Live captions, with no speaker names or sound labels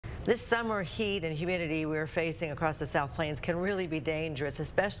This summer heat and humidity we're facing across the South Plains can really be dangerous,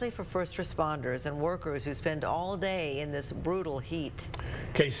 especially for first responders and workers who spend all day in this brutal heat.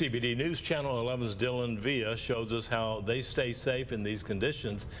 KCBD News Channel 11's Dylan Villa shows us how they stay safe in these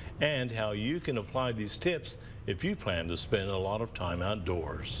conditions and how you can apply these tips if you plan to spend a lot of time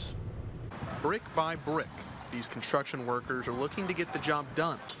outdoors. Brick by brick, these construction workers are looking to get the job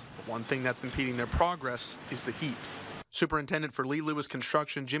done. But one thing that's impeding their progress is the heat. Superintendent for Lee Lewis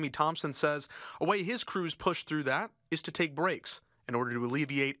Construction, Jimmy Thompson, says a way his crews push through that is to take breaks in order to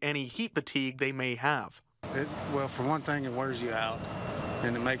alleviate any heat fatigue they may have. Well, for one thing, it wears you out,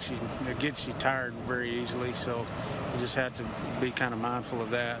 and it gets you tired very easily, so you just have to be kind of mindful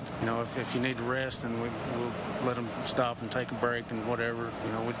of that. You know, if you need to rest, then we'll let them stop and take a break and whatever.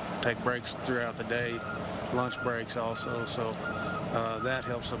 You know, we take breaks throughout the day, lunch breaks also, so that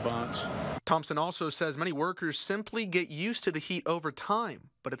helps a bunch. Thompson also says many workers simply get used to the heat over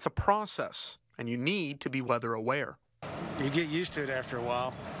time, but it's a process, and you need to be weather aware. You get used to it after a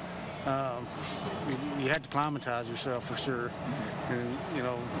while. You have to climatize yourself for sure, and you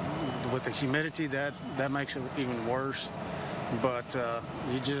know, with the humidity, that makes it even worse. But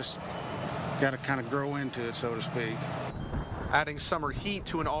you just got to kind of grow into it, so to speak. Adding summer heat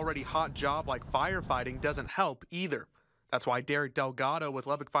to an already hot job like firefighting doesn't help either. That's why Derek Delgado with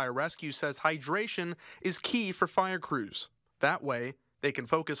Lubbock Fire Rescue says hydration is key for fire crews. That way, they can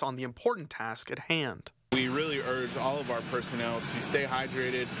focus on the important task at hand. We really urge all of our personnel to stay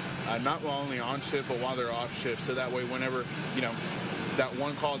hydrated, not only on shift, but while they're off shift, so that way whenever, you know, that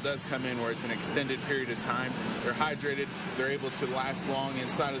one call does come in where it's an extended period of time, they're hydrated, they're able to last long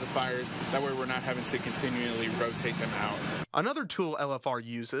inside of the fires. That way we're not having to continually rotate them out. Another tool LFR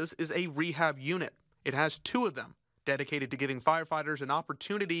uses is a rehab unit. It has 2 of them, dedicated to giving firefighters an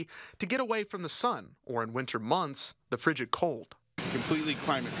opportunity to get away from the sun, or in winter months, the frigid cold. It's completely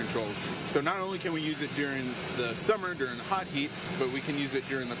climate controlled. So not only can we use it during the summer, during the hot heat, but we can use it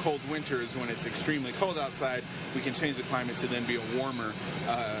during the cold winters when it's extremely cold outside. We can change the climate to then be a warmer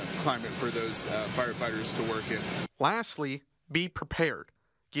climate for those firefighters to work in. Lastly, be prepared.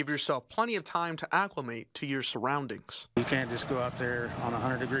 Give yourself plenty of time to acclimate to your surroundings. You can't just go out there on a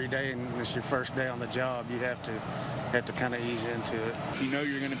 100-degree day and it's your first day on the job. You have to kind of ease into it. If you know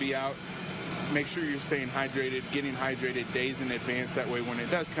you're going to be out, make sure you're staying hydrated, getting hydrated days in advance. That way when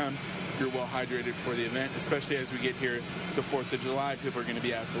it does come, you're well hydrated for the event, especially as we get here to 4th of July. People are going to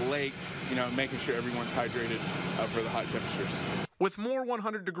be at the lake, you know, making sure everyone's hydrated for the hot temperatures. With more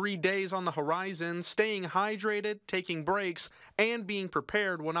 100-degree days on the horizon, staying hydrated, taking breaks, and being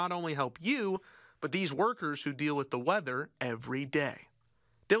prepared will not only help you, but these workers who deal with the weather every day.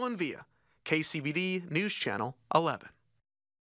 Dylan Villa, KCBD News Channel 11.